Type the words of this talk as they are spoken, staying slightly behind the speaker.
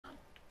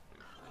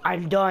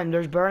I'm done.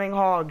 There's burning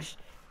hogs.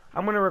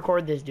 I'm gonna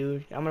record this,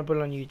 dude. I'm gonna put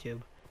it on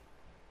YouTube.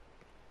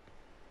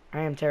 I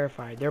am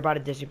terrified. They're about to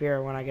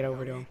disappear when I get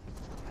over to them.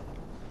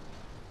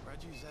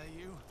 Reggie, is that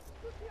you?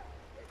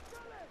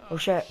 Oh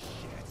shit. Shit.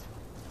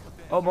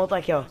 Oh,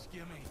 multi-kill.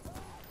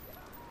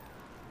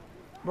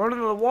 Run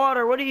into the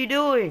water. What are you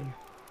doing?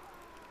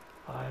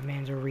 Oh, that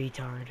man's a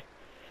retard.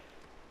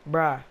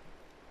 Bruh.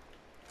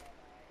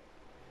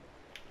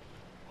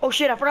 Oh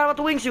shit, I forgot about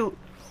the wingsuit.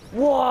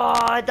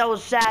 What? That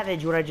was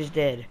savage what I just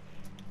did.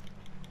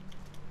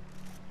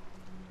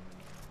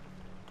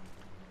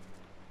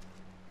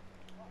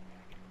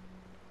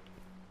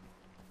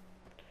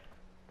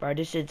 Bro, I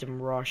just did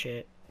some raw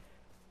shit.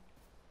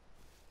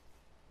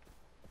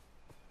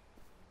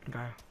 Okay.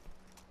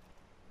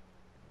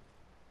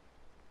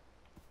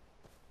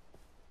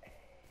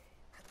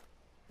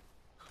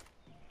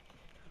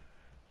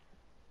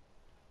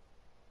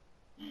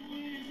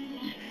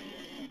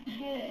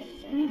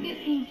 I'm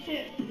getting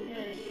chips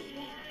first.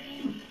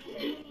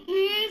 He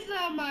is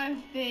on my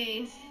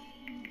face.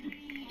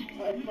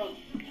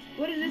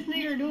 What is this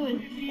nigger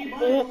doing?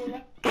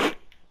 Oh.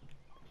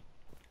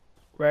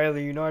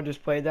 Riley, you know I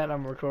just played that and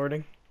I'm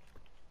recording?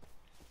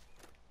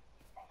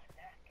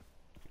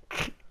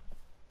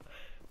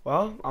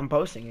 Well, I'm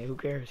posting it. Who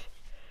cares?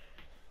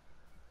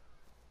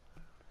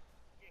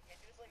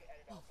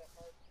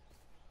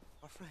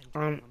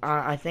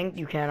 I think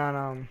you can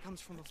on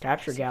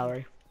capture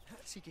gallery.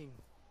 Seeking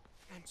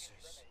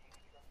answers.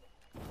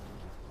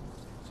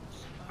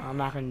 I'm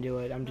not gonna do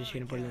it. I'm just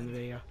gonna put it in the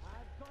video.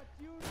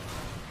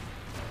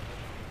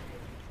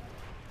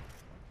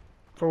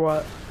 For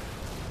what?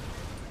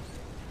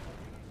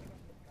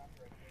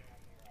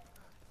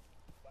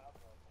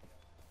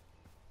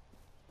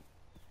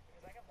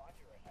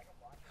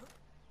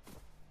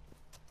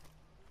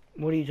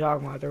 What are you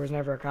talking about? There was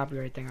never a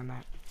copyright thing on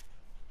that.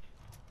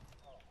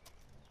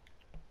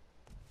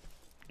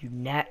 You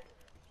net.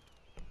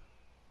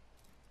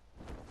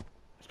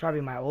 It's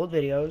probably my old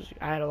videos.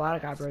 I had a lot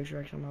of copyright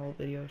strikes on my old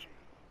videos.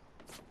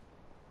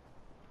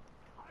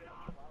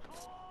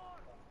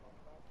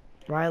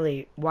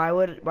 Riley, why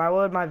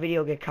would my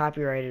video get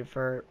copyrighted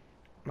for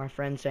my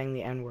friend saying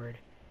the N-word?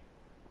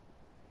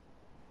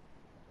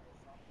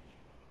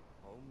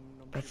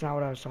 That's not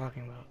what I was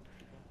talking about.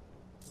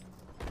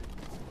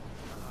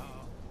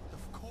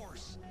 Of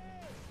course.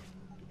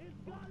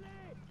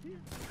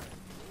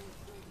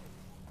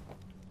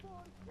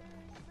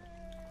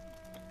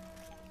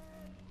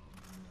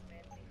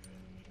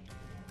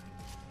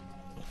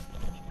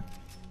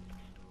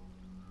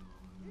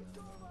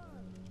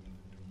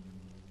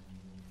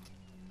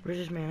 Where's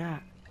this man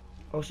at?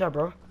 Oh, what's up,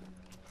 bro?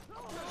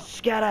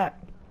 Scat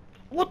at.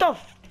 What the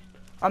f?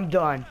 I'm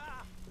done.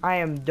 I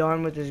am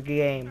done with this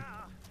game.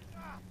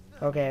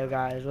 Okay,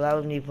 guys. Well, that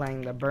was me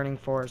playing the Burning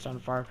Forest on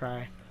Far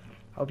Cry.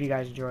 Hope you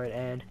guys enjoyed,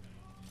 and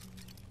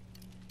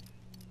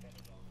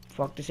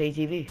fuck this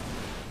ATV.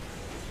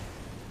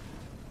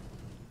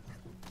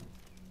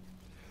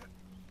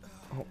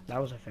 Oh, that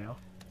was a fail.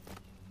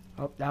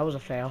 Oh, that was a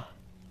fail.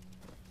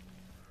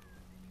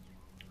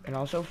 And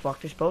also, fuck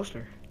this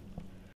poster.